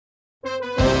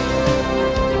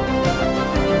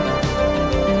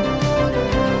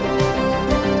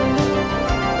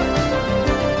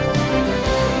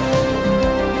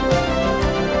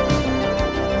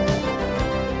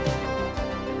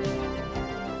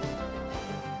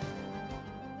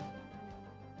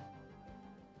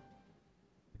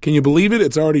Can you believe it?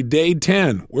 It's already day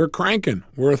 10. We're cranking.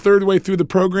 We're a third way through the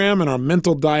program, and our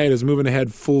mental diet is moving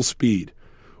ahead full speed.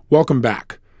 Welcome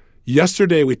back.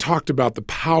 Yesterday, we talked about the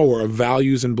power of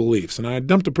values and beliefs, and I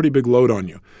dumped a pretty big load on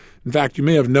you. In fact, you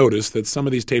may have noticed that some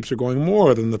of these tapes are going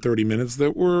more than the 30 minutes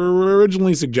that were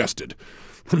originally suggested.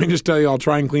 Let me just tell you, I'll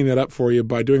try and clean that up for you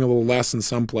by doing a little less in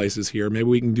some places here. Maybe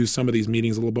we can do some of these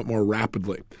meetings a little bit more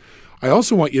rapidly. I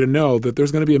also want you to know that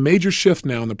there's going to be a major shift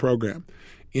now in the program,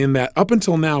 in that up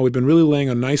until now, we've been really laying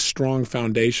a nice, strong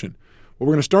foundation. What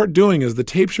we're going to start doing is the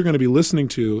tapes you're going to be listening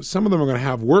to, some of them are going to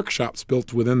have workshops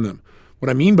built within them. What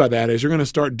I mean by that is you're going to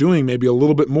start doing maybe a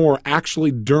little bit more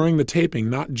actually during the taping,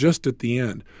 not just at the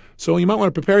end. So you might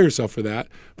want to prepare yourself for that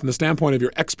from the standpoint of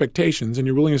your expectations and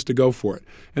your willingness to go for it.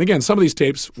 And again, some of these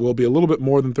tapes will be a little bit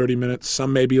more than 30 minutes.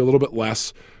 Some may be a little bit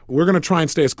less. We're going to try and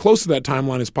stay as close to that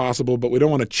timeline as possible, but we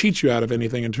don't want to cheat you out of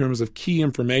anything in terms of key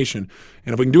information.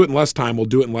 And if we can do it in less time, we'll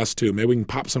do it in less too. Maybe we can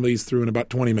pop some of these through in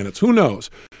about 20 minutes. Who knows?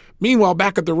 Meanwhile,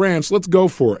 back at the ranch, let's go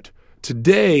for it.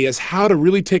 Today is how to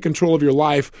really take control of your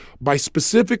life by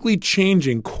specifically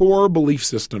changing core belief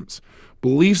systems,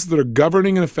 beliefs that are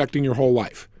governing and affecting your whole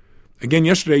life. Again,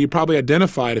 yesterday you probably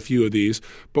identified a few of these,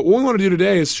 but what we want to do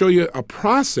today is show you a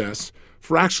process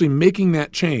for actually making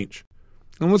that change.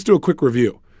 And let's do a quick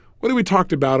review. What have we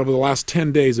talked about over the last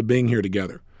 10 days of being here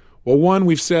together? Well, one,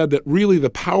 we've said that really the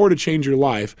power to change your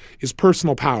life is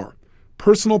personal power.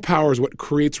 Personal power is what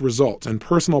creates results, and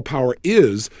personal power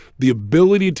is the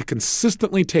ability to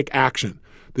consistently take action,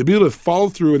 the ability to follow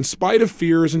through in spite of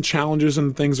fears and challenges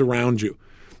and things around you.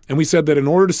 And we said that in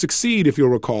order to succeed, if you'll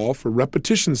recall, for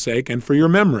repetition's sake and for your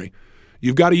memory,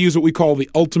 you've got to use what we call the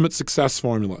ultimate success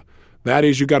formula. That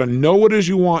is, you've got to know what it is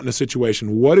you want in a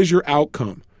situation. What is your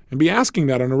outcome? And be asking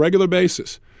that on a regular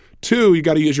basis. 2, you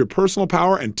got to use your personal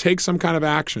power and take some kind of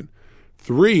action.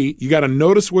 3, you got to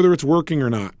notice whether it's working or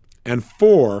not. And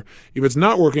 4, if it's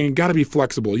not working, you got to be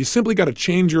flexible. You simply got to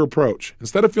change your approach.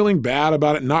 Instead of feeling bad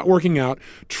about it not working out,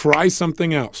 try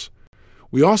something else.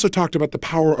 We also talked about the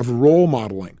power of role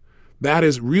modeling. That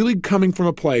is really coming from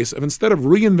a place of, instead of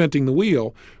reinventing the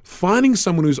wheel, finding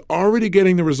someone who's already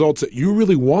getting the results that you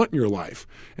really want in your life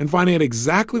and finding out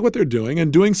exactly what they're doing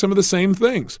and doing some of the same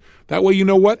things. That way you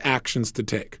know what actions to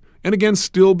take. And again,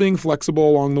 still being flexible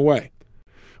along the way.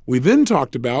 We then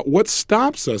talked about what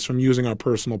stops us from using our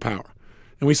personal power.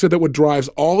 And we said that what drives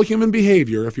all human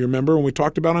behavior, if you remember when we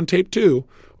talked about on tape 2,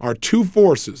 are 2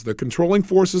 forces, the controlling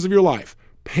forces of your life,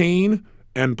 pain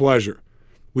and pleasure.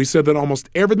 We said that almost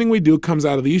everything we do comes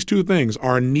out of these 2 things,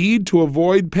 our need to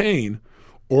avoid pain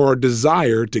or our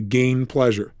desire to gain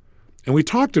pleasure. And we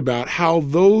talked about how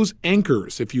those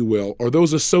anchors, if you will, or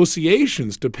those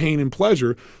associations to pain and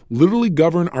pleasure literally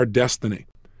govern our destiny.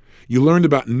 You learned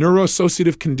about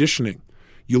neuroassociative conditioning.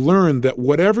 You learned that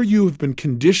whatever you have been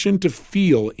conditioned to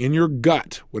feel in your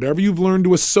gut, whatever you've learned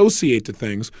to associate to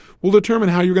things, will determine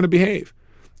how you're going to behave.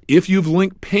 If you've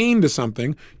linked pain to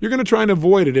something, you're going to try and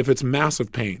avoid it if it's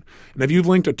massive pain. And if you've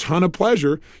linked a ton of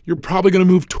pleasure, you're probably going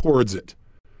to move towards it.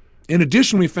 In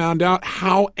addition, we found out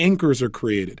how anchors are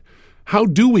created. How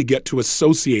do we get to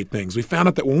associate things? We found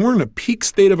out that when we're in a peak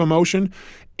state of emotion,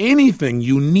 anything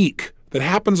unique that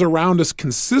happens around us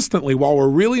consistently while we're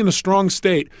really in a strong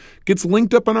state gets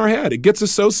linked up in our head. It gets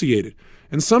associated.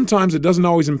 And sometimes it doesn't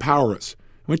always empower us.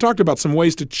 We talked about some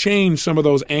ways to change some of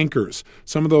those anchors,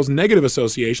 some of those negative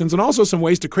associations, and also some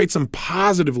ways to create some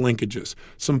positive linkages,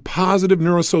 some positive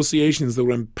neuroassociations that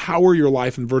will empower your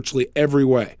life in virtually every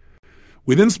way.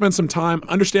 We then spent some time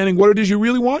understanding what it is you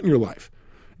really want in your life.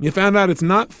 And you found out it's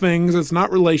not things, it's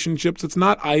not relationships, it's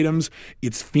not items,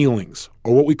 it's feelings,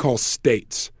 or what we call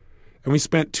states. And we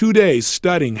spent 2 days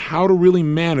studying how to really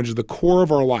manage the core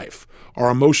of our life,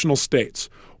 our emotional states.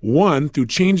 1, through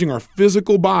changing our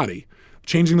physical body,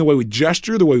 changing the way we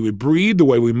gesture, the way we breathe, the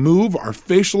way we move, our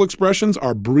facial expressions,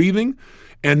 our breathing.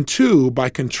 And 2, by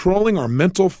controlling our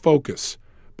mental focus,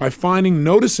 by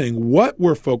noticing what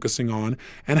we're focusing on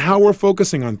and how we're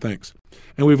focusing on things.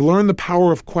 And we've learned the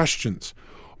power of questions.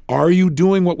 Are you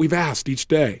doing what we've asked each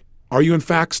day? Are you in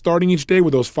fact starting each day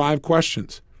with those 5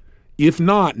 questions? If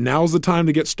not, now's the time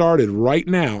to get started right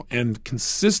now and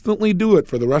consistently do it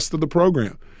for the rest of the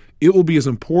program. It will be as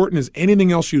important as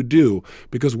anything else you do,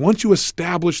 because once you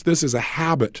establish this as a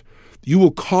habit, you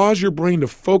will cause your brain to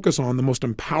focus on the most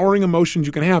empowering emotions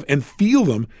you can have and feel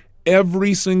them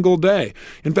every single day.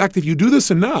 In fact, if you do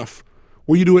this enough,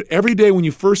 where you do it every day when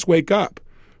you first wake up,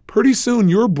 pretty soon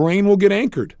your brain will get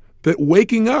anchored. That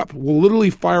waking up will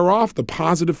literally fire off the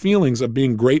positive feelings of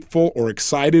being grateful or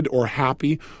excited or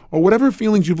happy or whatever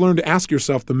feelings you've learned to ask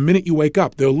yourself the minute you wake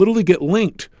up. They'll literally get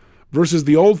linked versus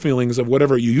the old feelings of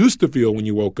whatever you used to feel when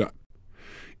you woke up.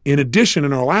 In addition,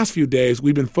 in our last few days,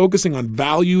 we've been focusing on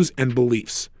values and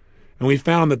beliefs. And we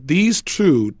found that these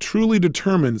two truly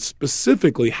determine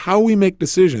specifically how we make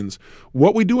decisions,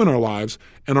 what we do in our lives,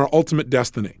 and our ultimate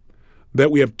destiny.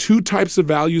 That we have two types of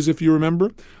values, if you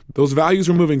remember. Those values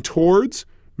we're moving towards,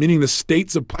 meaning the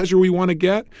states of pleasure we want to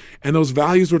get, and those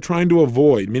values we're trying to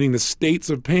avoid, meaning the states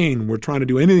of pain we're trying to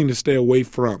do anything to stay away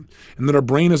from. And that our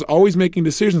brain is always making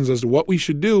decisions as to what we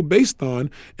should do based on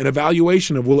an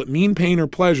evaluation of will it mean pain or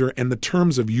pleasure and the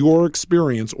terms of your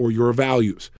experience or your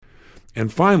values.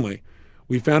 And finally,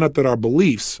 we found out that our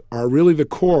beliefs are really the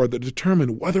core that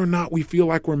determine whether or not we feel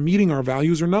like we're meeting our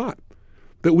values or not.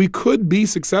 That we could be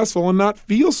successful and not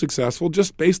feel successful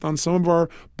just based on some of our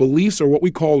beliefs or what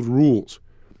we called rules.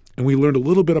 And we learned a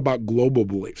little bit about global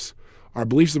beliefs. Our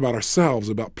beliefs about ourselves,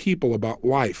 about people, about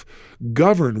life,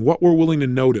 govern what we're willing to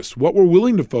notice, what we're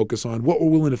willing to focus on, what we're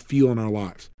willing to feel in our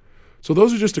lives. So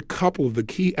those are just a couple of the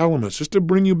key elements just to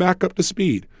bring you back up to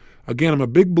speed. Again, I'm a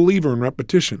big believer in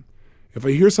repetition. If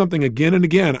I hear something again and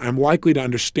again, I'm likely to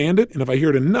understand it, and if I hear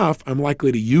it enough, I'm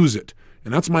likely to use it.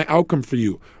 And that's my outcome for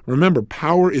you. Remember,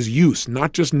 power is use,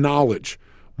 not just knowledge.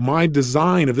 My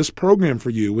design of this program for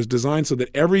you was designed so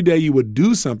that every day you would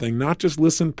do something, not just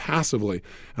listen passively.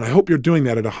 And I hope you're doing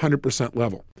that at 100%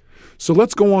 level. So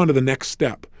let's go on to the next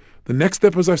step. The next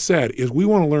step, as I've said, is we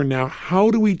want to learn now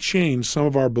how do we change some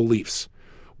of our beliefs.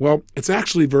 Well, it's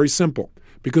actually very simple.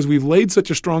 Because we've laid such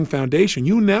a strong foundation,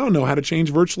 you now know how to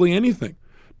change virtually anything.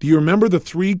 Do you remember the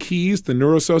 3 keys to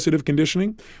neuroassociative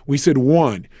conditioning? We said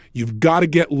 1, you've got to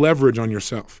get leverage on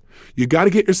yourself. You got to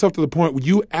get yourself to the point where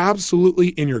you absolutely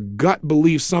in your gut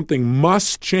believe something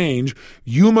must change.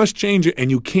 You must change it, and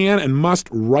you can and must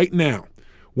right now.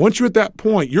 Once you're at that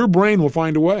point, your brain will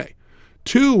find a way.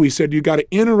 2, we said you got to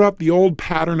interrupt the old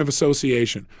pattern of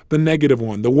association, the negative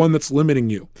one, the one that's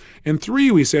limiting you. And 3,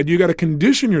 we said you got to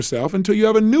condition yourself until you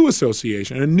have a new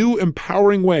association, a new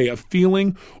empowering way of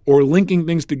feeling or linking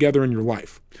things together in your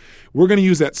life. We're going to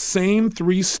use that same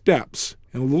 3 steps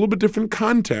in a little bit different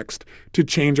context to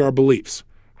change our beliefs.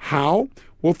 How?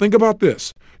 Well, think about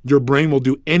this. Your brain will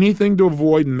do anything to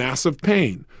avoid massive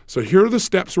pain. So here are the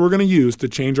steps we're going to use to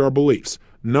change our beliefs.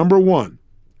 Number 1.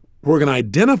 We're going to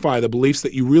identify the beliefs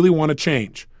that you really want to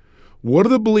change. What are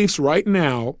the beliefs right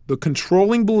now, the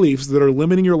controlling beliefs that are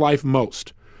limiting your life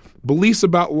most? Beliefs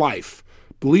about life,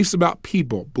 beliefs about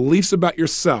people, beliefs about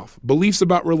yourself, beliefs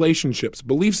about relationships,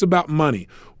 beliefs about money.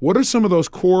 What are some of those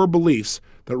core beliefs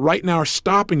that right now are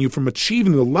stopping you from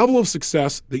achieving the level of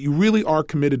success that you really are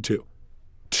committed to?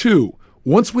 2,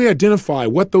 once we identify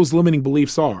what those limiting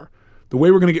beliefs are, the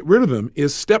way we're going to get rid of them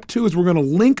is step 2 is we're going to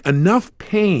link enough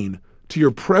pain to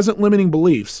your present limiting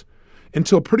beliefs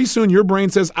until pretty soon your brain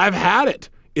says, I've had it.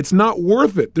 It's not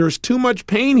worth it. There's too much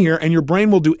pain here, and your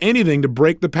brain will do anything to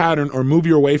break the pattern or move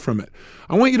you away from it.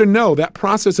 I want you to know that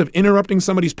process of interrupting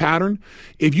somebody's pattern,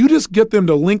 if you just get them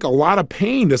to link a lot of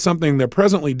pain to something they're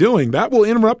presently doing, that will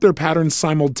interrupt their pattern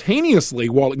simultaneously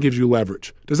while it gives you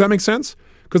leverage. Does that make sense?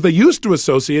 Because they used to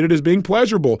associate it as being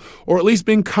pleasurable or at least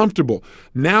being comfortable.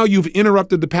 Now you've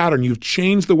interrupted the pattern. You've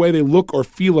changed the way they look or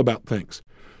feel about things.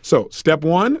 So step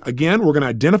 1, again, we're going to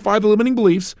identify the limiting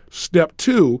beliefs. Step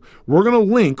 2, we're going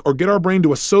to link or get our brain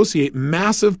to associate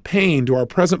massive pain to our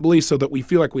present beliefs so that we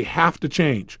feel like we have to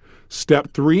change.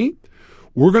 Step 3,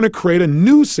 we're going to create a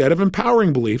new set of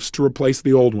empowering beliefs to replace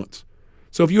the old ones.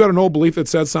 So if you had an old belief that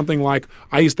said something like,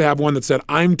 I used to have one that said,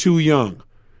 I'm too young.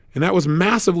 And that was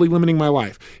massively limiting my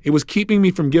life. It was keeping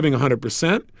me from giving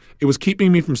 100%. It was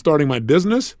keeping me from starting my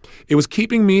business. It was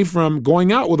keeping me from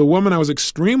going out with a woman I was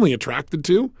extremely attracted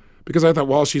to because I thought,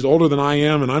 well, she's older than I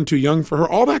am and I'm too young for her.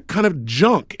 All that kind of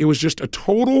junk. It was just a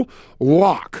total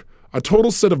lock, a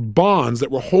total set of bonds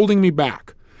that were holding me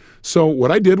back. So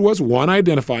what I did was, 1, I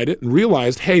identified it and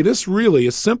realized, hey, this really,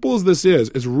 as simple as this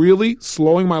is really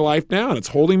slowing my life down. It's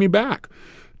holding me back.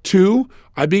 2,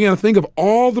 I began to think of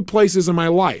all the places in my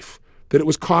life that it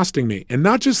was costing me. And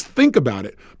not just think about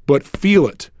it, but feel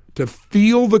it. To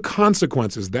feel the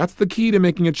consequences. That's the key to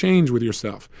making a change with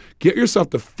yourself. Get yourself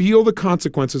to feel the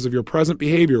consequences of your present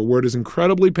behavior where it is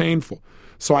incredibly painful.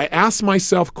 So I asked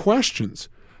myself questions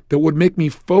that would make me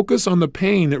focus on the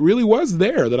pain that really was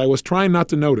there that I was trying not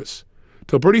to notice.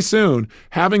 Till pretty soon,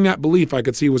 having that belief I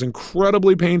could see was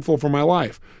incredibly painful for my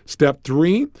life. Step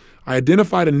 3, I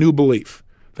identified a new belief.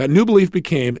 That new belief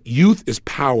became youth is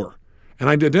power. And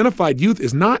I identified youth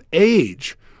is not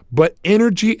age, but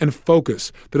energy and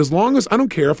focus. That as long as I don't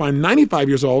care if I'm 95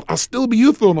 years old, I'll still be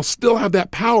youthful and I'll still have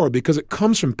that power because it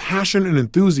comes from passion and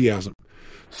enthusiasm.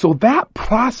 So that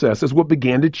process is what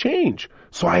began to change.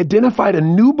 So I identified a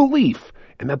new belief,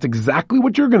 and that's exactly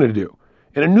what you're going to do.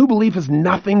 And a new belief is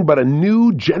nothing but a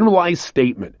new generalized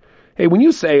statement. Hey, when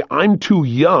you say, I'm too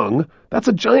young, that's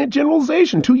a giant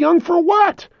generalization. Too young for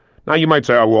what? Now you might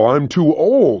say, oh, well, I'm too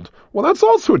old. Well, that's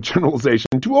also a generalization.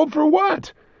 Too old for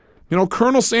what? You know,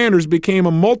 Colonel Sanders became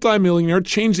a multimillionaire,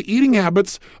 changed the eating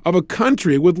habits of a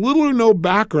country with little or no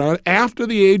background after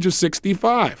the age of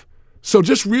 65. So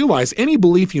just realize any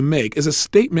belief you make is a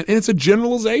statement and it's a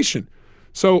generalization.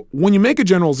 So when you make a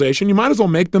generalization, you might as well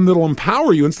make them that'll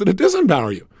empower you instead of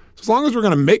disempower you. So as long as we're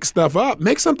going to make stuff up,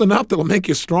 make something up that'll make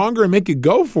you stronger and make you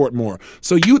go for it more.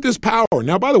 So youth is power.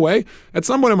 Now, by the way, at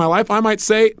some point in my life, I might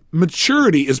say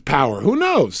maturity is power. Who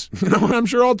knows? I'm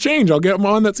sure I'll change. I'll get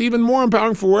one that's even more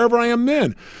empowering for wherever I am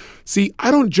then. See, I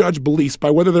don't judge beliefs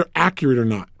by whether they're accurate or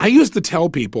not. I used to tell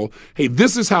people, hey,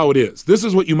 this is how it is. This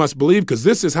is what you must believe because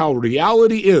this is how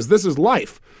reality is. This is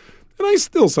life. And I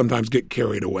still sometimes get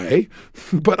carried away,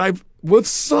 but I've, with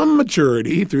some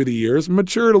maturity through the years,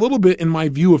 matured a little bit in my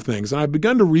view of things. And I've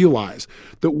begun to realize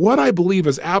that what I believe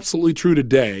is absolutely true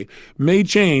today may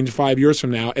change 5 years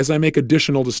from now as I make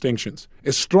additional distinctions,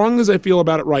 as strong as I feel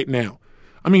about it right now.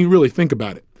 I mean, really think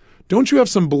about it. Don't you have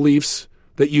some beliefs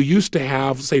that you used to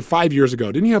have, say, 5 years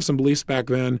ago? Didn't you have some beliefs back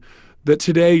then that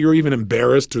today you're even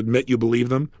embarrassed to admit you believe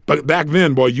them? But back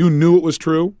then, boy, you knew it was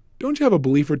true. Don't you have a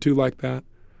belief or two like that?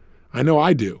 I know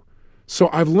I do. So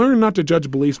I've learned not to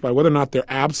judge beliefs by whether or not they're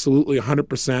absolutely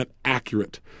 100%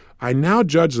 accurate. I now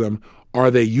judge them, are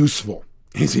they useful?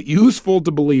 Is it useful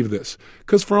to believe this?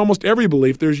 Because for almost every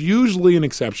belief, there's usually an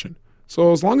exception.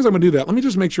 So as long as I'm going to do that, let me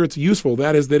just make sure it's useful.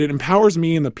 That is, that it empowers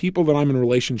me and the people that I'm in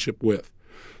relationship with.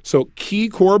 So key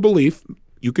core belief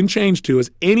you can change to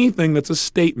is anything that's a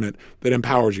statement that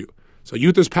empowers you. So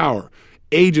youth is power.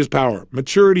 Age is power.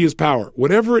 Maturity is power.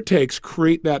 Whatever it takes,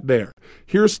 create that there.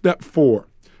 Here's step 4.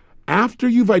 After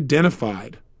you've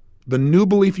identified the new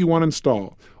belief you want to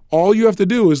install, all you have to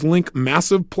do is link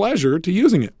massive pleasure to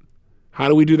using it. How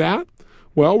do we do that?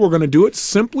 Well, we're going to do it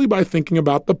simply by thinking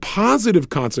about the positive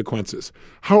consequences,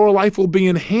 how our life will be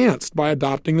enhanced by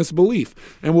adopting this belief.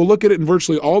 And we'll look at it in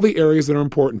virtually all the areas that are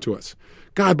important to us.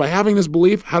 God, by having this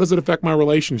belief, how does it affect my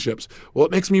relationships? Well,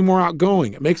 it makes me more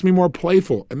outgoing. It makes me more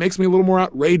playful. It makes me a little more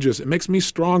outrageous. It makes me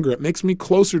stronger. It makes me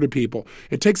closer to people.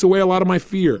 It takes away a lot of my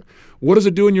fear. What does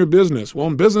it do in your business? Well,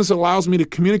 in business, it allows me to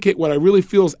communicate what I really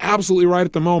feel is absolutely right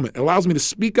at the moment. It allows me to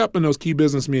speak up in those key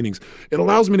business meetings. It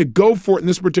allows me to go for it in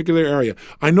this particular area.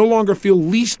 I no longer feel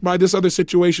leashed by this other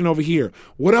situation over here.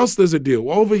 What else does it do?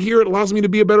 Well, over here, it allows me to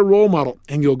be a better role model.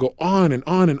 And you'll go on and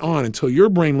on and on until your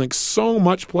brain links so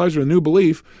much pleasure and new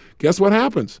belief. Guess what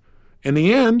happens? In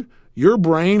the end, your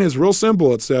brain is real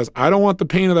simple. It says, I don't want the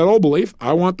pain of that old belief.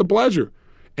 I want the pleasure.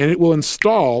 And it will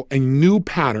install a new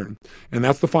pattern. And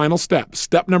that's the final step.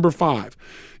 Step number 5.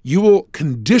 You will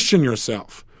condition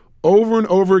yourself over and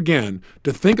over again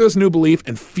to think of this new belief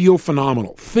and feel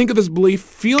phenomenal. Think of this belief,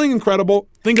 feeling incredible,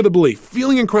 think of the belief.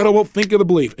 Feeling incredible, think of the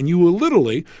belief. And you will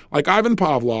literally, like Ivan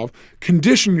Pavlov,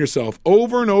 condition yourself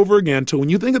over and over again till when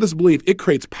you think of this belief, it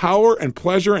creates power and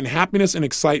pleasure and happiness and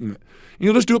excitement. And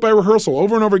you'll just do it by rehearsal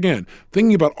over and over again,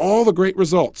 thinking about all the great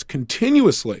results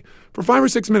continuously for 5 or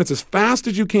 6 minutes as fast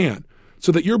as you can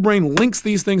so that your brain links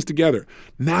these things together.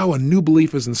 Now a new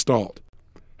belief is installed.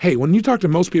 Hey, when you talk to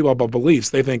most people about beliefs,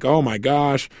 they think, oh my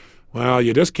gosh, well,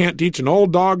 you just can't teach an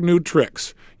old dog new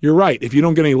tricks. You're right, if you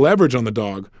don't get any leverage on the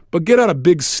dog, but get out a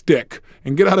big stick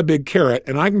and get out a big carrot,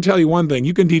 and I can tell you one thing,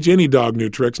 you can teach any dog new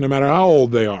tricks no matter how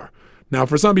old they are. Now,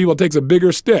 for some people, it takes a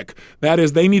bigger stick. That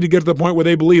is, they need to get to the point where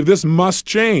they believe this must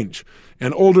change.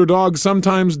 And older dogs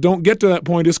sometimes don't get to that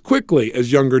point as quickly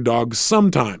as younger dogs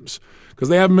sometimes, because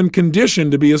they haven't been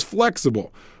conditioned to be as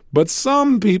flexible. But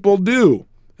some people do.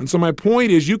 And so my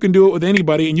point is you can do it with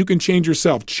anybody and you can change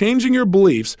yourself. Changing your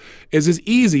beliefs is as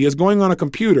easy as going on a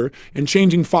computer and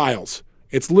changing files.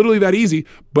 It's literally that easy,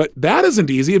 but that isn't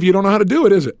easy if you don't know how to do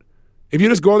it, is it? If you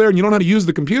just go there and you don't know how to use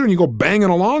the computer and you go banging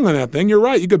along on that thing, you're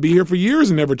right. You could be here for years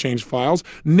and never change files,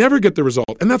 never get the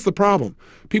result. And that's the problem.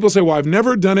 People say, well, I've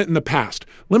never done it in the past.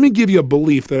 Let me give you a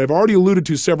belief that I've already alluded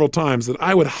to several times that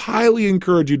I would highly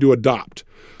encourage you to adopt.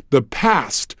 The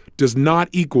past does not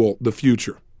equal the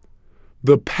future.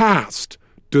 The past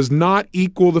does not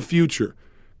equal the future.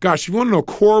 Gosh, if you want to know a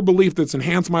core belief that's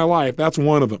enhanced my life, that's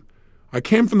one of them. I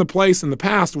came from the place in the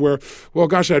past where, well,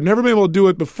 gosh, I've never been able to do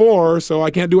it before, so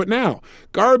I can't do it now.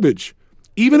 Garbage.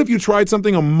 Even if you tried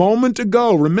something a moment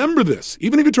ago, remember this.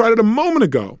 Even if you tried it a moment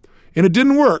ago and it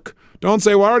didn't work, don't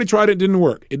say, well, I already tried it, it didn't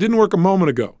work. It didn't work a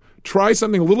moment ago. Try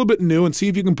something a little bit new and see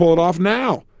if you can pull it off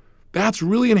now. That's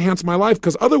really enhanced my life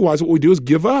because otherwise what we do is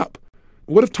give up.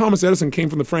 What if Thomas Edison came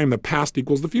from the frame that past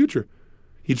equals the future?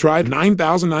 he tried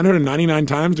 9,999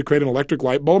 times to create an electric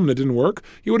light bulb and it didn't work,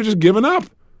 he would have just given up.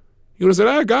 He would have said,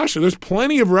 oh, gosh, there's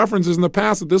plenty of references in the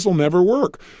past that this will never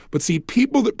work. But see,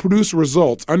 people that produce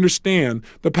results understand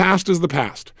the past is the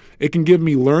past. It can give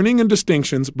me learning and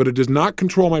distinctions, but it does not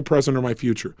control my present or my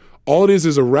future. All it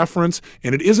is a reference,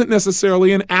 and it isn't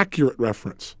necessarily an accurate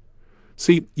reference.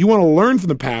 See, you want to learn from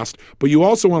the past, but you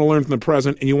also want to learn from the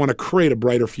present, and you want to create a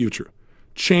brighter future.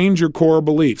 Change your core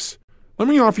beliefs. Let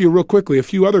me offer you real quickly a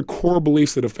few other core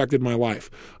beliefs that affected my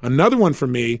life. Another one for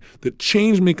me that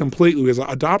changed me completely is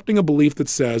adopting a belief that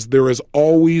says there is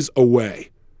always a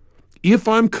way. If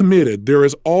I'm committed, there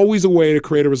is always a way to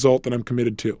create a result that I'm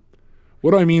committed to.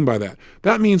 What do I mean by that?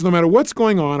 That means no matter what's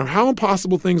going on or how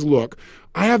impossible things look,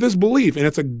 I have this belief, and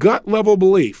it's a gut level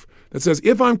belief that says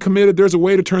if I'm committed, there's a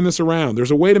way to turn this around.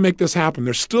 There's a way to make this happen.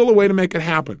 There's still a way to make it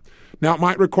happen. Now, it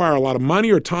might require a lot of money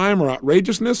or time or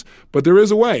outrageousness, but there is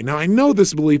a way. Now, I know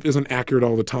this belief isn't accurate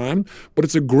all the time, but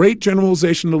it's a great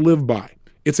generalization to live by.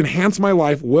 It's enhanced my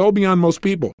life well beyond most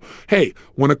people. Hey,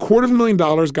 when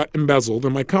 $250,000 got embezzled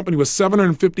and my company was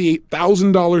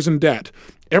 $758,000 in debt,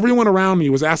 everyone around me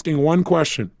was asking one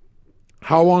question: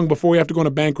 how long before we have to go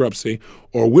into bankruptcy?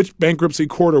 Or which bankruptcy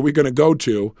court are we going to go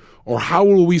to? Or how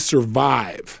will we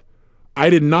survive?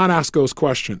 I did not ask those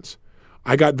questions.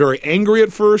 I got very angry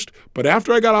at first, but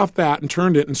after I got off that and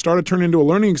turned it and started turning into a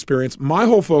learning experience, my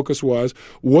whole focus was,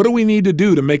 what do we need to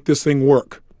do to make this thing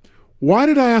work? Why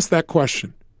did I ask that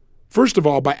question? First of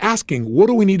all, by asking, what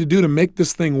do we need to do to make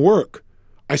this thing work?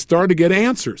 I started to get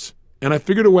answers, and I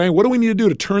figured a way, what do we need to do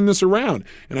to turn this around?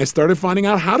 And I started finding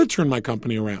out how to turn my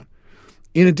company around.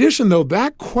 In addition, though,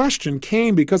 that question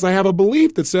came because I have a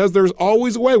belief that says there's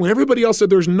always a way. When everybody else said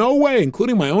there's no way,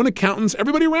 including my own accountants,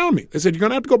 everybody around me, they said, you're going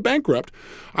to have to go bankrupt.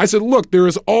 I said, look, there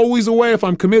is always a way if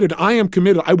I'm committed. I am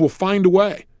committed. I will find a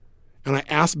way. And I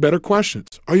asked better questions.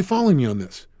 Are you following me on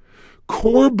this?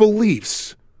 Core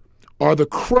beliefs are the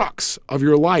crux of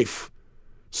your life.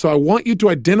 So I want you to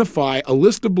identify a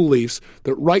list of beliefs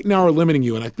that right now are limiting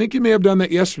you. And I think you may have done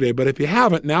that yesterday, but if you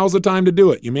haven't, now's the time to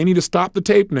do it. You may need to stop the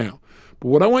tape now. But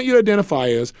what I want you to identify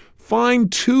is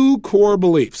find 2 core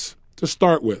beliefs to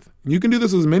start with. And you can do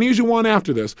this as many as you want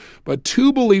after this, but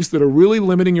 2 beliefs that are really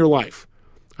limiting your life.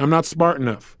 I'm not smart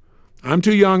enough. I'm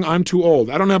too young. I'm too old.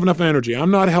 I don't have enough energy.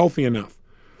 I'm not healthy enough.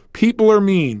 People are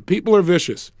mean. People are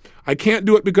vicious. I can't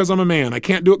do it because I'm a man. I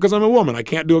can't do it because I'm a woman. I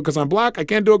can't do it because I'm black. I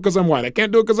can't do it because I'm white. I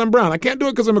can't do it because I'm brown. I can't do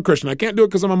it because I'm a Christian. I can't do it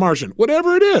because I'm a Martian.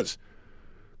 Whatever it is.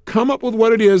 Come up with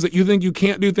what it is that you think you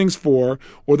can't do things for,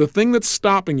 or the thing that's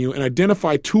stopping you, and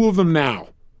identify 2 of them now,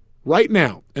 right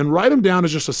now, and write them down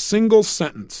as just a single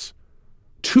sentence.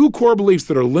 2 core beliefs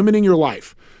that are limiting your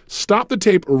life. Stop the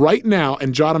tape right now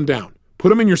and jot them down. Put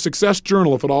them in your success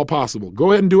journal if at all possible.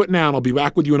 Go ahead and do it now, and I'll be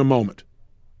back with you in a moment.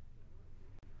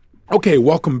 Okay,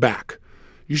 welcome back.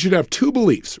 You should have 2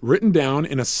 beliefs written down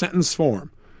in a sentence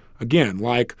form. Again,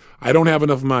 like, I don't have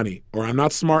enough money, or I'm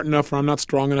not smart enough, or I'm not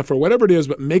strong enough, or whatever it is,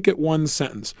 but make it one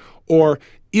sentence. Or,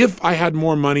 if I had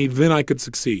more money, then I could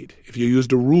succeed. If you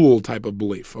used a rule type of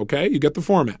belief, okay? You get the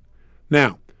format.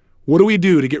 Now, what do we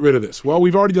do to get rid of this? Well,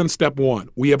 we've already done step 1.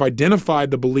 We have identified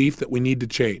the belief that we need to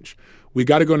change. We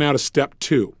got to go now to step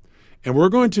 2. And we're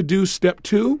going to do step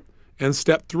 2 and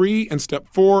step 3 and step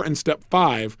 4 and step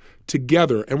 5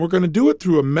 together. And we're going to do it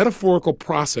through a metaphorical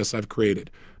process I've created.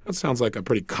 That sounds like a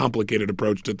pretty complicated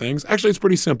approach to things. Actually, it's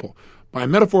pretty simple. By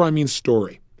metaphor, I mean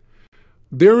story.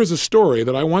 There is a story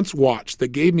that I once watched that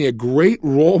gave me a great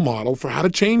role model for how to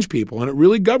change people, and it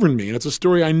really governed me, and it's a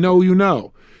story I know you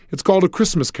know. It's called A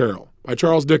Christmas Carol by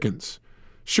Charles Dickens.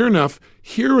 Sure enough,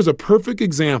 here is a perfect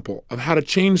example of how to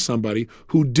change somebody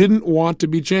who didn't want to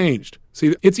be changed.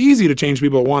 See, it's easy to change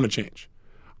people that want to change.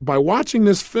 By watching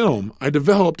this film, I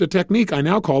developed a technique I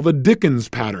now call the Dickens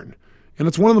pattern. And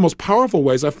it's one of the most powerful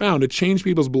ways I've found to change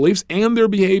people's beliefs and their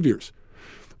behaviors.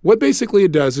 What basically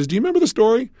it does is, do you remember the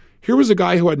story? Here was a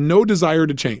guy who had no desire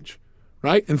to change,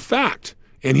 right? In fact,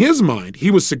 in his mind,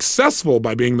 he was successful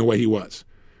by being the way he was.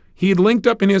 He had linked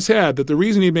up in his head that the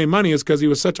reason he made money is because he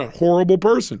was such a horrible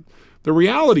person. The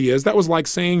reality is that was like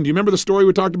saying, do you remember the story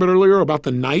we talked about earlier about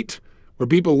the knight, where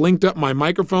people linked up my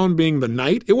microphone being the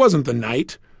knight? It wasn't the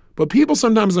knight. But people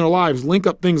sometimes in their lives link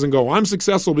up things and go, I'm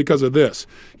successful because of this.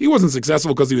 He wasn't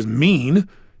successful because he was mean.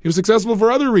 He was successful for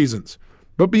other reasons.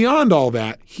 But beyond all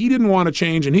that, he didn't want to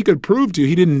change, and he could prove to you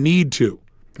he didn't need to.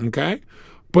 Okay?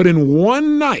 But in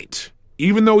one night,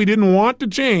 even though he didn't want to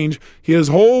change, his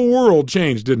whole world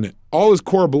changed, didn't it? All his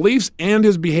core beliefs and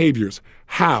his behaviors.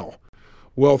 How?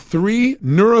 Well, 3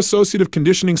 neuroassociative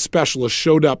conditioning specialists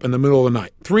showed up in the middle of the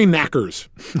night. 3 knackers.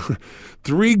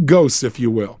 3 ghosts, if you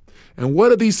will. And what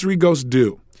did these 3 ghosts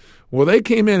do? Well, they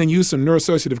came in and used some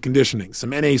neuroassociative conditioning, some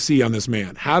NAC on this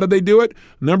man. How did they do it?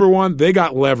 Number one, they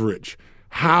got leverage.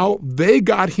 How? They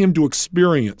got him to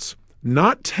experience,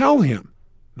 not tell him.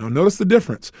 Now notice the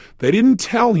difference. They didn't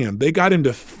tell him. They got him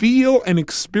to feel and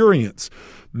experience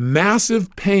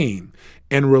massive pain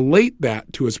and relate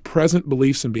that to his present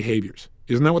beliefs and behaviors.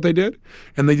 Isn't that what they did?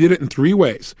 And they did it in 3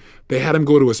 ways. They had him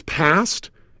go to his past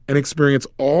and experience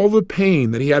all the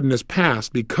pain that he had in his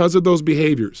past because of those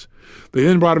behaviors. They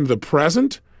then brought him to the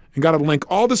present and got him to link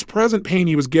all this present pain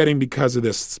he was getting because of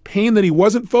this pain that he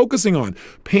wasn't focusing on,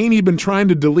 pain he'd been trying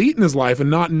to delete in his life and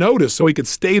not notice so he could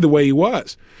stay the way he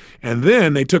was. And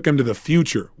then they took him to the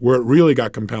future where it really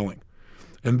got compelling.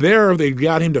 And there they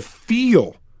got him to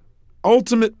feel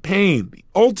ultimate pain, the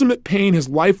ultimate pain his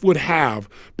life would have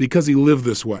because he lived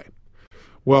this way.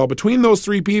 Well, between those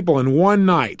 3 people in one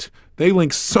night, they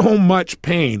linked so much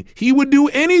pain, he would do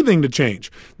anything to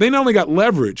change. They not only got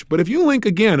leverage, but if you link,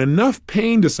 again, enough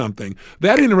pain to something,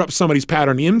 that interrupts somebody's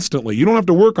pattern instantly. You don't have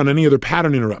to work on any other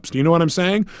pattern interrupts. Do you know what I'm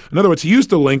saying? In other words, he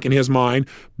used to link in his mind,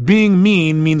 being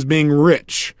mean means being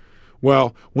rich.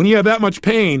 Well, when he had that much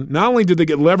pain, not only did they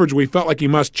get leverage where he felt like he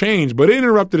must change, but it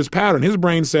interrupted his pattern. His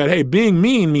brain said, hey, being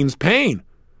mean means pain.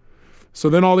 So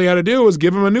then all they had to do was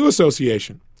give him a new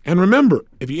association. And remember,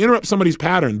 if you interrupt somebody's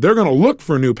pattern, they're going to look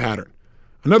for a new pattern.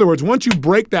 In other words, once you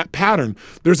break that pattern,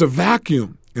 there's a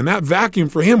vacuum. And that vacuum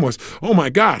for him was, oh my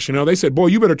gosh, they said, boy,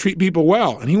 you better treat people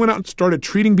well. And he went out and started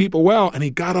treating people well, and he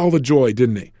got all the joy,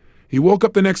 didn't he? He woke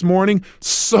up the next morning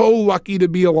so lucky to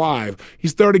be alive. He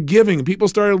started giving, and people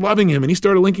started loving him, and he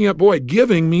started linking up, boy,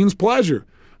 giving means pleasure.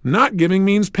 Not giving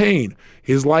means pain.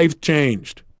 His life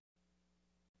changed.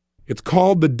 It's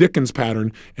called the Dickens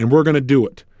pattern, and we're going to do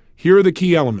it. Here are the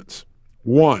key elements.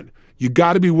 1, you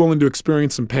got to be willing to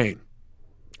experience some pain.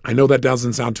 I know that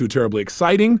doesn't sound too terribly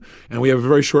exciting, and we have a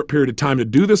very short period of time to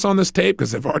do this on this tape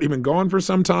because they've already been going for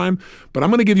some time, but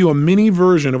I'm going to give you a mini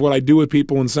version of what I do with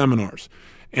people in seminars.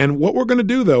 And what we're going to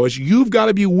do, though, is you've got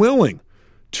to be willing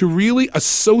to really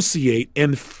associate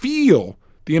and feel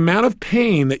the amount of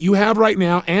pain that you have right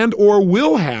now and or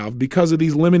will have because of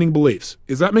these limiting beliefs.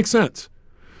 Does that make sense?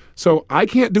 So I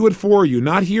can't do it for you,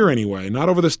 not here anyway, not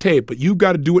over this tape, but you've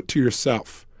got to do it to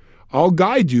yourself. I'll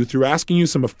guide you through asking you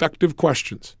some effective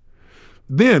questions.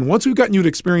 Then, once we've gotten you to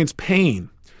experience pain,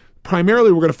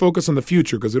 primarily we're going to focus on the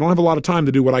future because we don't have a lot of time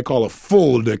to do what I call a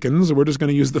full Dickens. We're just going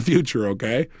to use the future,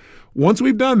 okay? Once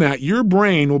we've done that, your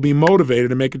brain will be motivated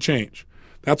to make a change.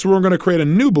 That's where we're going to create a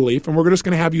new belief, and we're just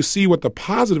going to have you see what the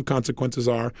positive consequences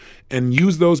are and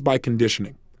use those by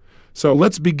conditioning. So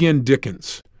let's begin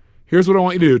Dickens. Here's what I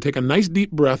want you to do. Take a nice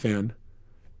deep breath in,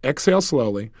 exhale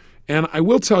slowly, and I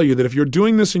will tell you that if you're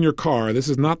doing this in your car, this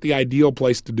is not the ideal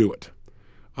place to do it.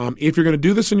 If you're going to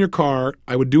do this in your car,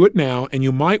 I would do it now, and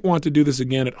you might want to do this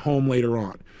again at home later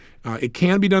on. It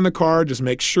can be done in the car. Just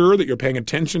make sure that you're paying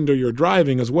attention to your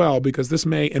driving as well, because this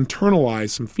may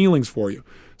internalize some feelings for you.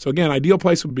 So again, ideal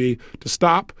place would be to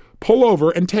stop, pull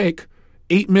over, and take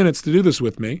 8 minutes to do this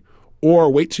with me,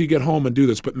 or wait till you get home and do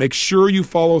this. But make sure you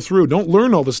follow through. Don't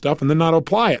learn all this stuff and then not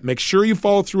apply it. Make sure you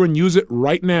follow through and use it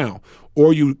right now,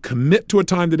 or you commit to a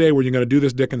time today where you're going to do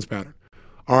this Dickens pattern.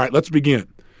 All right, let's begin.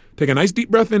 Take a nice deep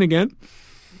breath in again.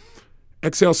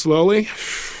 Exhale slowly.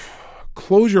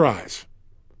 Close your eyes.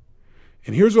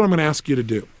 And here's what I'm going to ask you to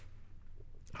do.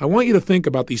 I want you to think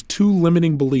about these 2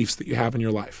 limiting beliefs that you have in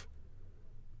your life.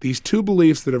 These 2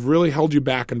 beliefs that have really held you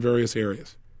back in various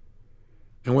areas.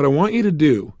 And what I want you to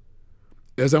do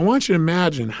is I want you to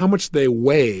imagine how much they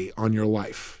weigh on your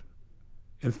life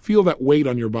and feel that weight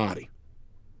on your body.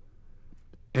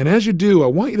 And as you do, I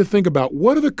want you to think about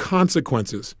what are the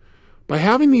consequences. By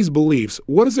having these beliefs,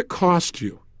 what does it cost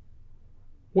you?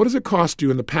 What does it cost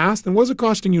you in the past, and what is it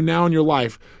costing you now in your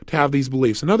life to have these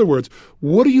beliefs? In other words,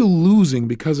 what are you losing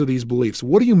because of these beliefs?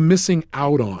 What are you missing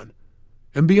out on?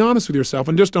 And be honest with yourself,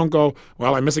 and just don't go,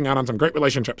 well, I'm missing out on some great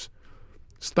relationships.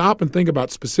 Stop and think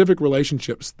about specific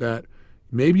relationships that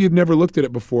maybe you've never looked at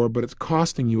it before, but it's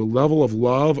costing you a level of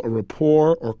love, a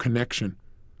rapport, or connection.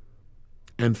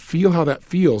 And feel how that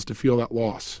feels to feel that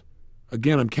loss.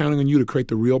 Again, I'm counting on you to create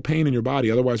the real pain in your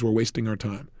body, otherwise we're wasting our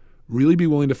time. Really be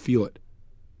willing to feel it.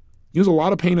 Use a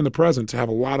lot of pain in the present to have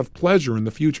a lot of pleasure in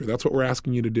the future. That's what we're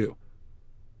asking you to do.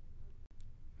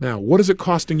 Now, what is it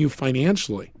costing you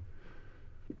financially?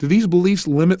 Do these beliefs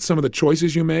limit some of the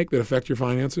choices you make that affect your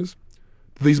finances?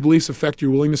 Do these beliefs affect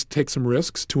your willingness to take some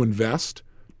risks, to invest,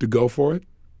 to go for it?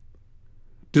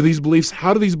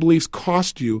 How do these beliefs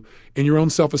cost you in your own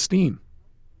self-esteem?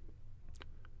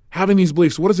 Having these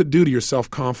beliefs, what does it do to your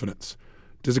self-confidence?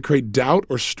 Does it create doubt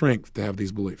or strength to have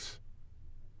these beliefs?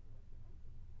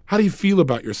 How do you feel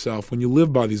about yourself when you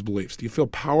live by these beliefs? Do you feel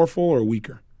powerful or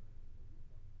weaker?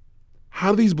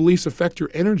 How do these beliefs affect your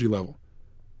energy level?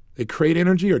 They create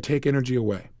energy or take energy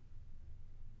away?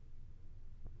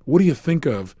 What do you think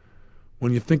of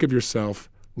when you think of yourself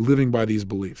living by these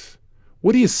beliefs?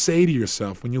 What do you say to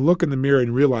yourself when you look in the mirror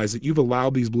and realize that you've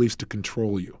allowed these beliefs to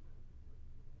control you?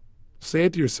 Say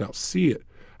it to yourself. See it.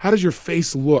 How does your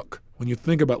face look when you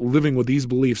think about living with these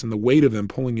beliefs and the weight of them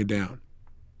pulling you down?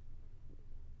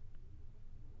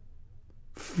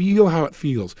 Feel how it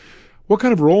feels. What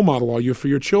kind of role model are you for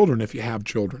your children if you have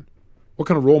children? What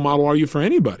kind of role model are you for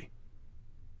anybody?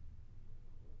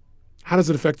 How does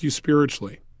it affect you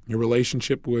spiritually, your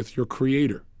relationship with your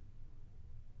Creator?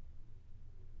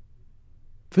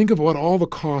 Think of what all the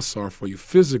costs are for you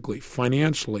physically,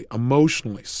 financially,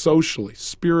 emotionally, socially,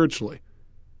 spiritually.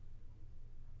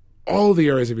 All the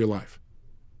areas of your life.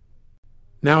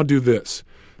 Now do this.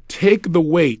 Take the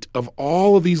weight of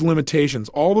all of these limitations,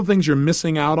 all the things you're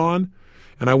missing out on,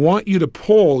 and I want you to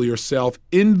pull yourself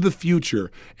into the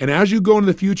future. And as you go into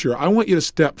the future, I want you to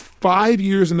step 5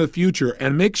 years into the future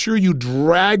and make sure you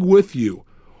drag with you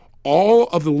all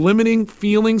of the limiting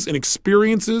feelings and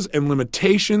experiences and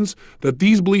limitations that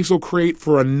these beliefs will create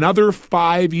for another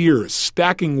 5 years,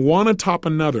 stacking one atop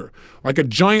another, like a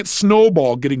giant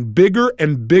snowball getting bigger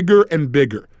and bigger and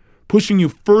bigger, pushing you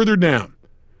further down.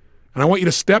 And I want you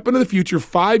to step into the future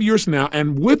 5 years from now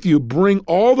and with you bring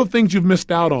all the things you've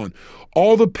missed out on,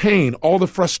 all the pain, all the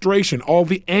frustration, all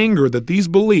the anger that these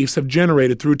beliefs have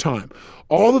generated through time,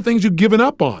 all the things you've given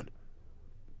up on.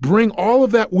 Bring all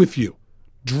of that with you.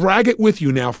 Drag it with you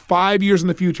now 5 years in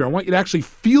the future. I want you to actually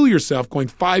feel yourself going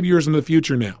 5 years in the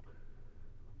future now.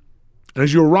 And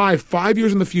as you arrive 5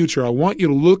 years in the future, I want you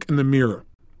to look in the mirror.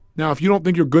 Now, if you don't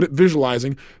think you're good at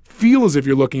visualizing, feel as if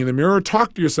you're looking in the mirror or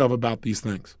talk to yourself about these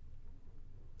things.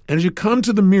 And as you come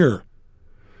to the mirror,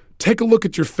 take a look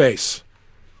at your face.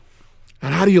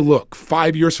 And how do you look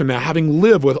 5 years from now, having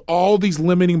lived with all these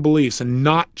limiting beliefs and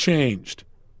not changed?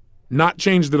 Not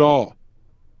changed at all.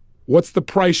 What's the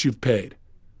price you've paid?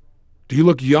 Do you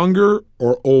look younger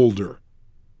or older?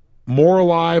 More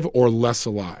alive or less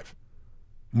alive?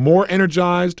 More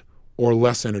energized or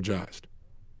less energized?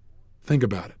 Think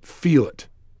about it. Feel it.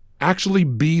 Actually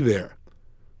be there.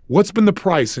 What's been the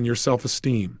price in your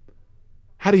self-esteem?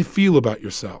 How do you feel about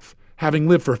yourself, having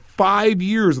lived for 5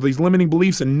 years with these limiting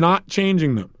beliefs and not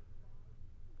changing them?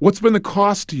 What's been the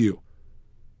cost to you?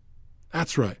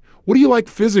 That's right. What do you like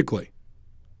physically?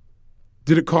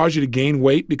 Did it cause you to gain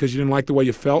weight because you didn't like the way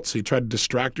you felt, so you tried to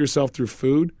distract yourself through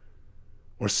food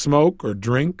or smoke or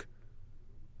drink?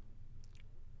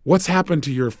 What's happened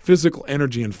to your physical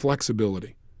energy and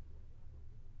flexibility?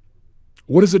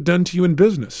 What has it done to you in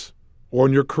business or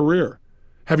in your career?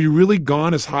 Have you really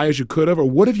gone as high as you could have, or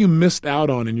what have you missed out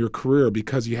on in your career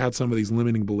because you had some of these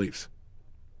limiting beliefs?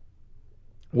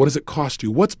 What does it cost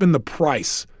you? What's been the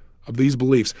price of these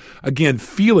beliefs? Again,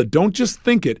 feel it. Don't just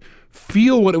think it.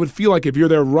 Feel what it would feel like if you're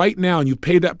there right now and you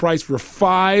paid that price for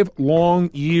 5 long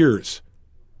years.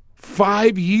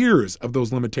 5 years of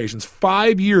those limitations.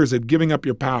 5 years of giving up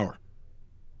your power.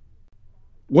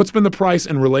 What's been the price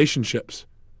in relationships?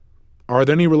 Are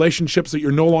there any relationships that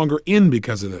you're no longer in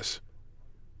because of this?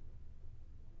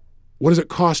 What does it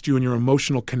cost you in your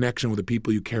emotional connection with the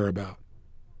people you care about?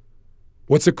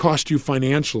 What's it cost you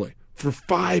financially for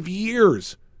 5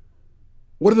 years?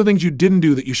 What are the things you didn't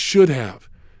do that you should have,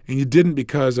 and you didn't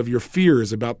because of your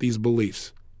fears about these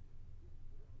beliefs?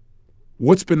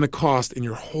 What's been the cost in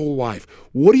your whole life?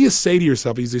 What do you say to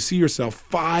yourself as you see yourself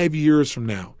 5 years from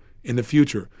now in the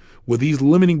future with these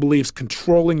limiting beliefs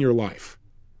controlling your life?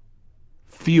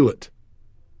 Feel it.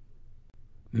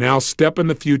 Now step in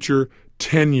the future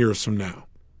 10 years from now.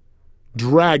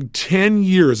 Drag 10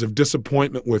 years of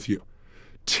disappointment with you.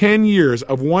 10 years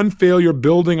of one failure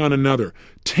building on another.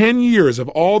 10 years of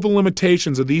all the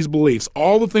limitations of these beliefs,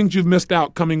 all the things you've missed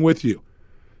out coming with you.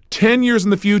 10 years in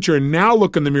the future, and now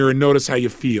look in the mirror and notice how you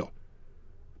feel.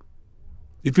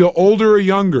 You feel older or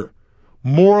younger,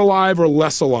 more alive or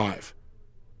less alive?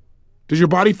 Does your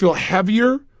body feel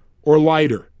heavier or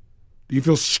lighter? Do you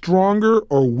feel stronger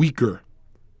or weaker?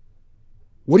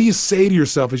 What do you say to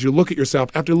yourself as you look at yourself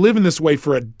after living this way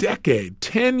for a decade,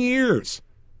 10 years?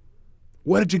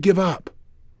 What did you give up?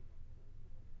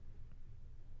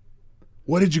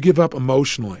 What did you give up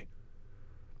emotionally?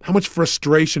 How much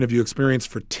frustration have you experienced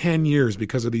for 10 years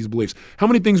because of these beliefs? How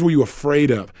many things were you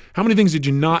afraid of? How many things did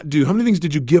you not do? How many things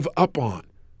did you give up on?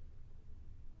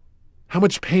 How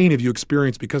much pain have you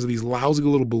experienced because of these lousy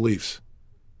little beliefs?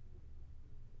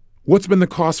 What's been the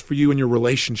cost for you in your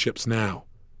relationships now?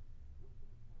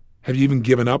 Have you even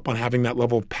given up on having that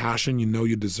level of passion you know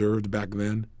you deserved back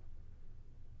then?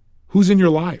 Who's in your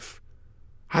life?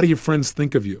 How do your friends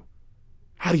think of you?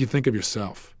 How do you think of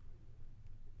yourself?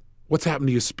 What's happened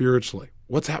to you spiritually?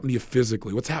 What's happened to you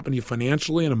physically? What's happened to you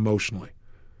financially and emotionally?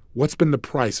 What's been the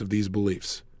price of these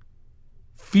beliefs?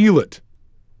 Feel it.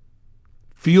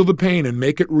 Feel the pain and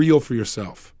make it real for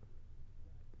yourself.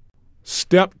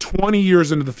 Step 20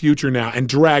 years into the future now and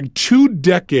drag 2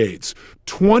 decades,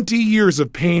 20 years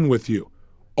of pain with you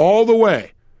all the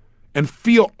way, and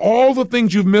feel all the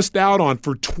things you've missed out on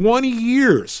for 20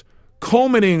 years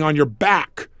culminating on your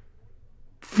back.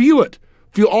 Feel it.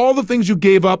 Feel all the things you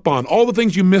gave up on, all the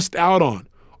things you missed out on,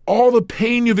 all the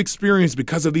pain you've experienced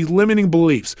because of these limiting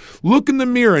beliefs. Look in the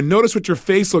mirror and notice what your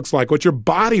face looks like, what your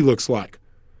body looks like.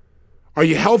 Are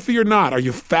you healthy or not? Are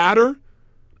you fatter?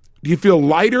 Do you feel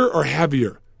lighter or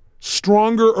heavier?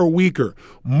 Stronger or weaker?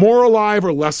 More alive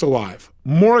or less alive?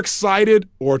 More excited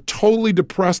or totally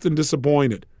depressed and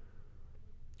disappointed?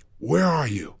 Where are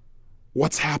you?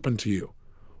 What's happened to you?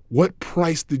 What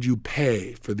price did you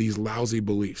pay for these lousy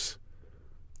beliefs?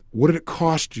 What did it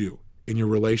cost you in your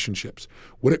relationships?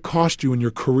 What did it cost you in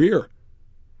your career,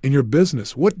 in your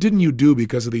business? What didn't you do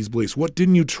because of these beliefs? What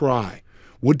didn't you try?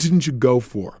 What didn't you go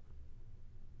for?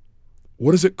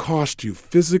 What does it cost you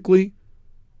physically,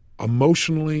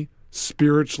 emotionally,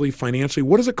 spiritually, financially?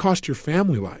 What does it cost your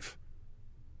family life?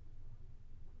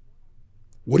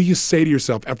 What do you say to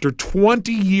yourself after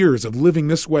 20 years of living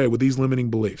this way with these limiting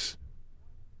beliefs?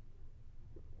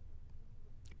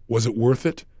 Was it worth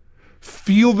it?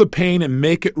 Feel the pain and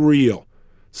make it real.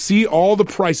 See all the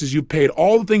prices you've paid,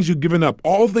 all the things you've given up,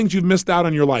 all the things you've missed out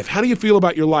on your life. How do you feel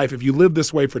about your life if you live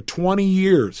this way for 20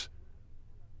 years?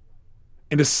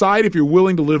 And decide if you're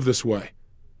willing to live this way.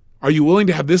 Are you willing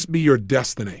to have this be your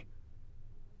destiny?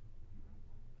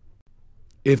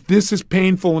 If this is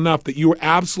painful enough that you are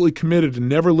absolutely committed to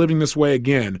never living this way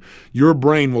again, your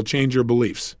brain will change your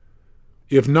beliefs.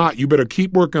 If not, you better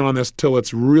keep working on this till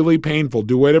it's really painful.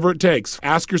 Do whatever it takes.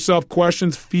 Ask yourself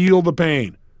questions. Feel the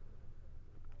pain.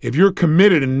 If you're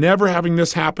committed to never having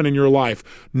this happen in your life,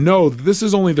 know that this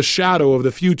is only the shadow of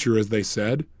the future, as they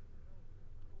said,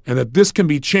 and that this can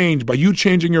be changed by you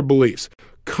changing your beliefs.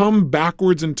 Come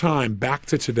backwards in time, back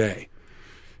to today,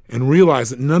 and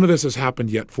realize that none of this has happened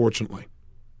yet, fortunately.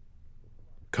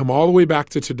 Come all the way back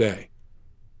to today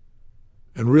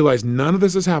and realize none of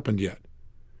this has happened yet.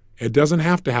 It doesn't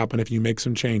have to happen if you make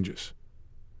some changes.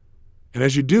 And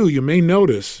as you do, you may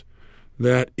notice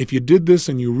that if you did this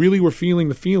and you really were feeling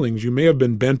the feelings, you may have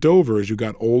been bent over as you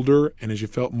got older and as you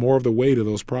felt more of the weight of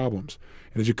those problems.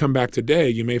 And as you come back today,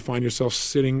 you may find yourself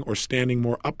sitting or standing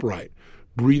more upright,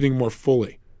 breathing more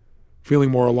fully, feeling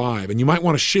more alive. And you might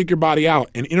want to shake your body out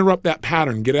and interrupt that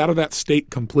pattern, get out of that state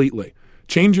completely.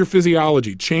 Change your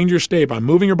physiology, change your state by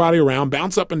moving your body around,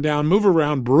 bounce up and down, move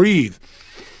around, breathe,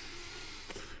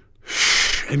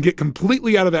 and get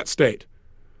completely out of that state.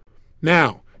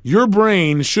 Now, your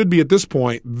brain should be at this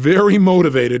point very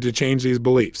motivated to change these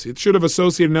beliefs. It should have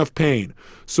associated enough pain.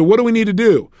 So what do we need to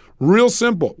do? Real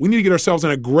simple. We need to get ourselves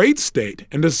in a great state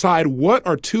and decide what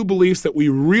are 2 beliefs that we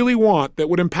really want that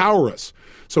would empower us.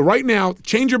 So right now,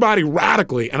 change your body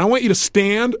radically, and I want you to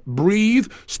stand, breathe,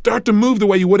 start to move the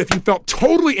way you would if you felt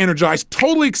totally energized,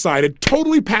 totally excited,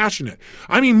 totally passionate.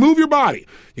 I mean, move your body.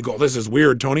 You go, this is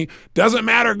weird, Tony. Doesn't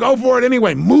matter. Go for it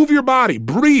anyway. Move your body.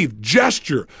 Breathe.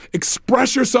 Gesture.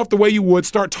 Express yourself the way you would.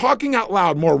 Start talking out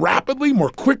loud more rapidly, more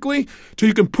quickly, till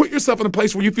you can put yourself in a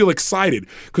place where you feel excited.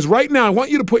 Because right now, I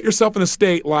want you to put yourself in a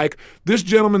state like this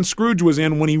gentleman Scrooge was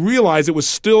in when he realized it was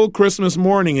still Christmas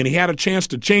morning and he had a chance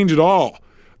to change it all.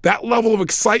 That level of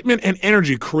excitement and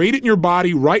energy, create it in your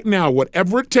body right now,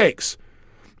 whatever it takes.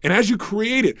 And as you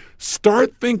create it,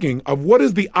 start thinking of what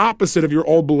is the opposite of your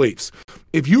old beliefs.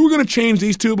 If you were going to change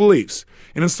these 2 beliefs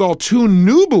and install 2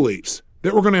 new beliefs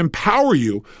that were going to empower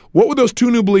you, what would those 2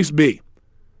 new beliefs be?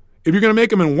 If you're going to make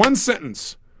them in one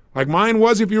sentence, like mine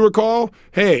was, if you recall,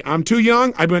 hey, I'm too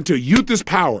young, I went to youth is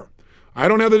power. I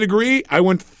don't have the degree, I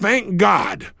went, thank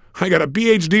God, I got a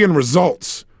PhD in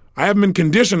results. I haven't been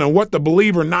conditioned on what to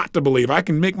believe or not to believe. I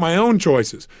can make my own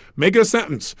choices. Make it a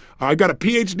sentence. I got a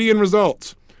PhD in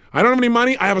results. I don't have any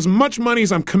money. I have as much money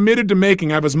as I'm committed to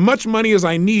making. I have as much money as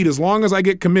I need as long as I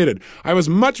get committed. I have as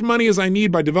much money as I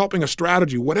need by developing a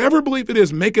strategy. Whatever belief it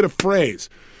is, make it a phrase.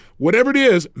 Whatever it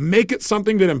is, make it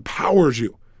something that empowers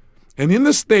you. And in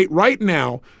this state right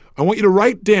now, I want you to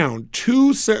write down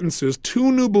 2 sentences,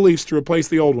 2 new beliefs to replace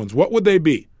the old ones. What would they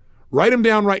be? Write them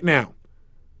down right now.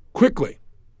 Quickly.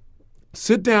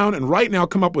 Sit down and right now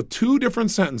come up with 2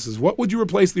 different sentences. What would you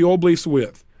replace the old beliefs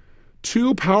with?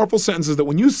 2 powerful sentences that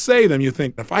when you say them, you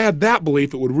think, if I had that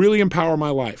belief, it would really empower my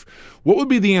life. What would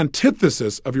be the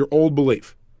antithesis of your old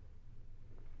belief?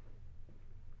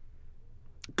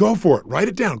 Go for it. Write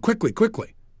it down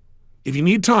quickly. If you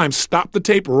need time, stop the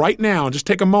tape right now and just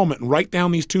take a moment and write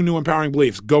down these 2 new empowering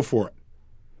beliefs. Go for it.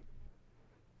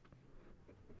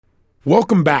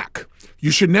 Welcome back. You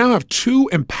should now have 2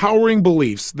 empowering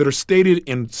beliefs that are stated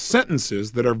in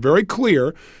sentences that are very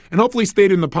clear and hopefully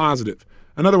stated in the positive.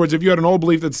 In other words, if you had an old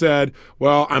belief that said,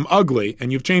 well, I'm ugly,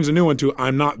 and you've changed the new one to,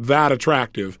 I'm not that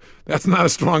attractive, that's not a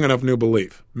strong enough new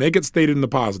belief. Make it stated in the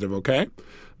positive, okay?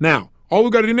 Now, all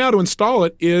we've got to do now to install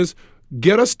it is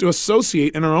get us to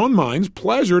associate in our own minds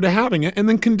pleasure to having it and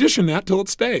then condition that till it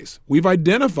stays. We've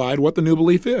identified what the new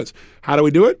belief is. How do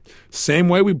we do it? Same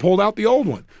way we pulled out the old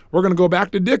one. We're going to go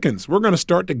back to Dickens. We're going to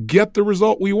start to get the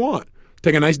result we want.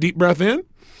 Take a nice deep breath in.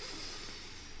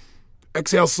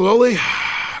 Exhale slowly.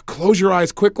 Close your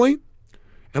eyes quickly.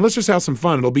 And let's just have some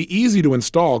fun. It'll be easy to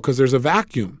install because there's a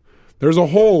vacuum. There's a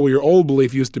hole where your old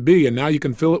belief used to be, and now you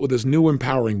can fill it with this new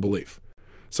empowering belief.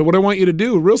 So what I want you to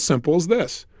do, real simple, is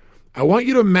this. I want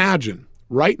you to imagine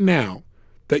right now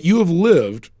that you have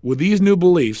lived with these new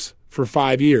beliefs for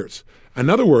 5 years. In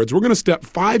other words, we're going to step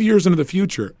 5 years into the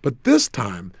future, but this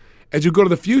time, as you go to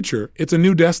the future, it's a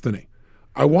new destiny.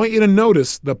 I want you to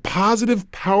notice the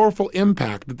positive, powerful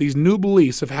impact that these new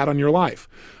beliefs have had on your life.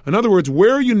 In other words,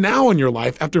 where are you now in your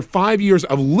life after 5 years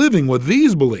of living with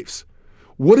these beliefs?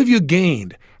 What have you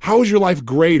gained? How is your life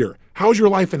greater? How is your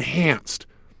life enhanced?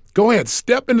 Go ahead,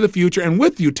 step into the future, and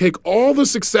with you, take all the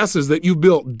successes that you've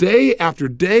built day after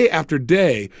day after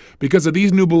day because of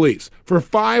these new beliefs for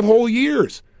 5 whole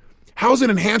years. How's it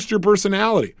enhanced your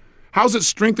personality? How's it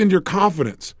strengthened your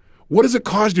confidence? What has it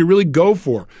caused you to really go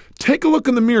for? Take a look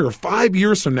in the mirror 5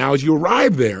 years from now as you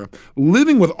arrive there,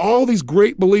 living with all these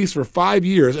great beliefs for 5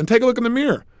 years, and take a look in the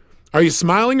mirror. Are you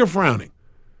smiling or frowning?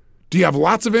 Do you have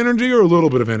lots of energy or a little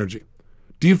bit of energy?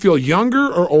 Do you feel younger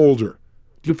or older?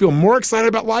 Do you feel more excited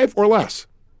about life or less?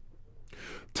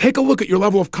 Take a look at your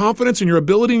level of confidence and your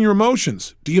ability and your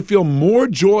emotions. Do you feel more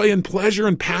joy and pleasure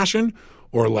and passion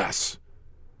or less?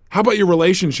 How about your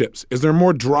relationships? Is there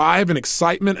more drive and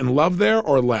excitement and love there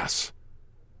or less?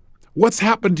 What's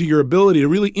happened to your ability to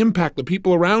really impact the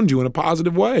people around you in a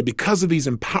positive way because of these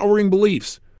empowering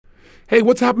beliefs? Hey,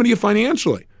 what's happened to you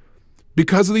financially?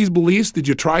 Because of these beliefs, did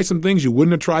you try some things you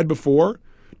wouldn't have tried before?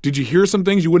 Did you hear some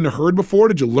things you wouldn't have heard before?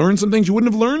 Did you learn some things you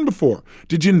wouldn't have learned before?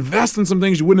 Did you invest in some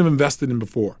things you wouldn't have invested in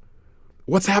before?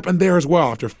 What's happened there as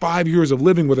well after 5 years of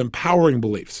living with empowering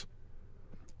beliefs?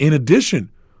 In addition,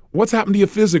 what's happened to you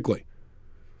physically?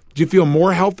 Do you feel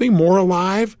more healthy, more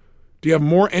alive? Do you have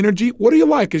more energy? What do you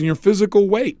like in your physical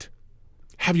weight?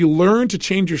 Have you learned to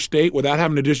change your state without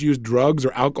having to just use drugs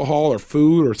or alcohol or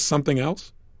food or something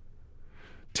else?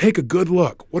 Take a good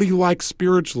look. What do you like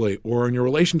spiritually or in your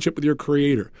relationship with your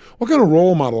Creator? What kind of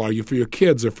role model are you for your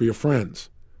kids or for your friends?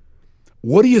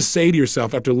 What do you say to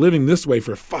yourself after living this way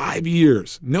for 5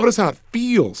 years? Notice how it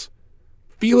feels.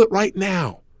 Feel it right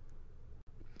now.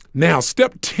 Now,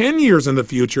 step 10 years in the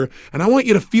future, and I want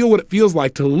you to feel what it feels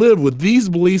like to live with these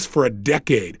beliefs for a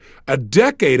decade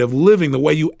of living the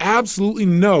way you absolutely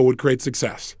know would create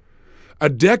success, a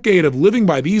decade of living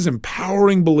by these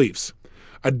empowering beliefs,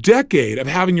 a decade of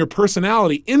having your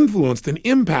personality influenced and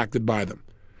impacted by them.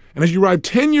 And as you arrive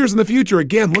 10 years in the future,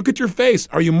 again, look at your face.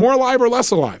 Are you more alive or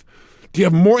less alive? Do you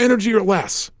have more energy or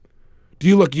less? Do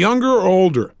you look younger or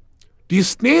older? Do you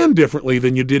stand differently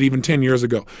than you did even 10 years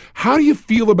ago? How do you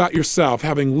feel about yourself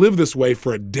having lived this way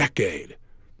for a decade?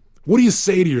 What do you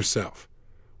say to yourself?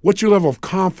 What's your level of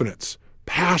confidence,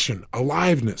 passion,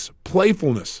 aliveness,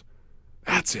 playfulness?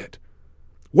 That's it.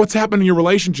 What's happened in your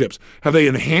relationships? Have they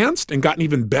enhanced and gotten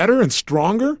even better and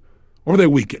stronger, or are they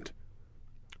weakened?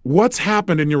 What's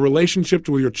happened in your relationships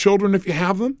with your children if you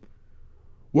have them?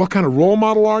 What kind of role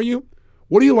model are you?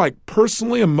 What do you like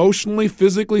personally, emotionally,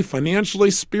 physically,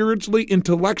 financially, spiritually,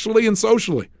 intellectually, and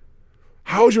socially?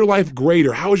 How is your life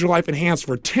greater? How is your life enhanced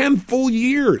for 10 full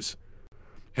years?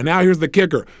 And now here's the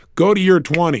kicker. Go to year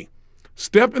 20.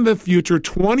 Step in the future,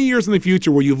 20 years in the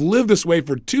future, where you've lived this way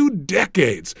for 2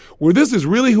 decades, where this is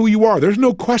really who you are. There's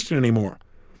no question anymore.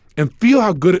 And feel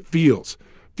how good it feels.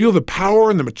 Feel the power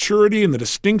and the maturity and the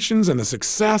distinctions and the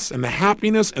success and the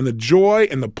happiness and the joy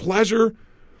and the pleasure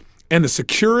and the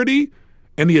security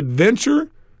and the adventure.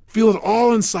 Feel it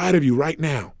all inside of you right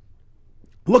now.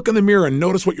 Look in the mirror and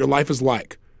notice what your life is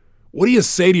like. What do you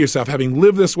say to yourself having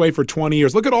lived this way for 20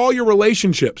 years? Look at all your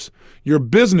relationships, your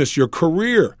business, your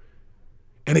career.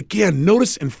 And again,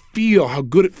 notice and feel how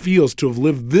good it feels to have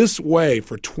lived this way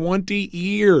for 20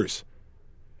 years.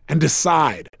 And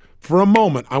decide, for a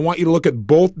moment, I want you to look at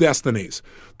both destinies,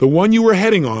 the one you were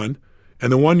heading on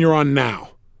and the one you're on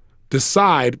now.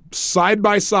 Decide, side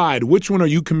by side, which one are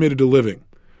you committed to living?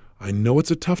 I know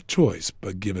it's a tough choice,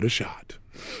 but give it a shot.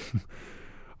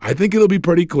 I think it'll be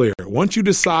pretty clear. Once you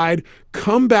decide,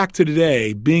 come back to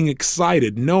today being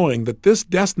excited, knowing that this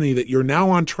destiny that you're now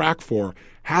on track for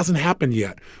hasn't happened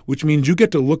yet, which means you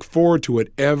get to look forward to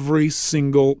it every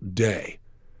single day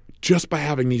just by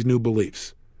having these new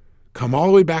beliefs. Come all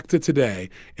the way back to today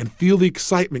and feel the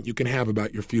excitement you can have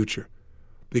about your future,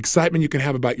 the excitement you can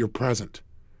have about your present.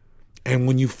 And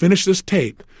when you finish this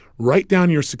tape, write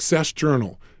down your success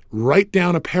journal. Write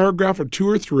down a paragraph or 2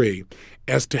 or 3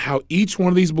 as to how each one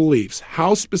of these beliefs,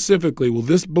 how specifically will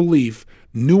this belief,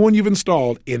 new one you've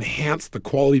installed, enhance the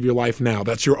quality of your life now.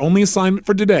 That's your only assignment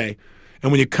for today.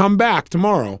 And when you come back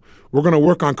tomorrow, we're going to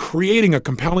work on creating a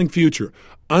compelling future,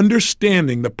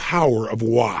 understanding the power of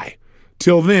why.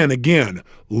 Till then, again,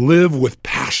 live with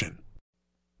passion.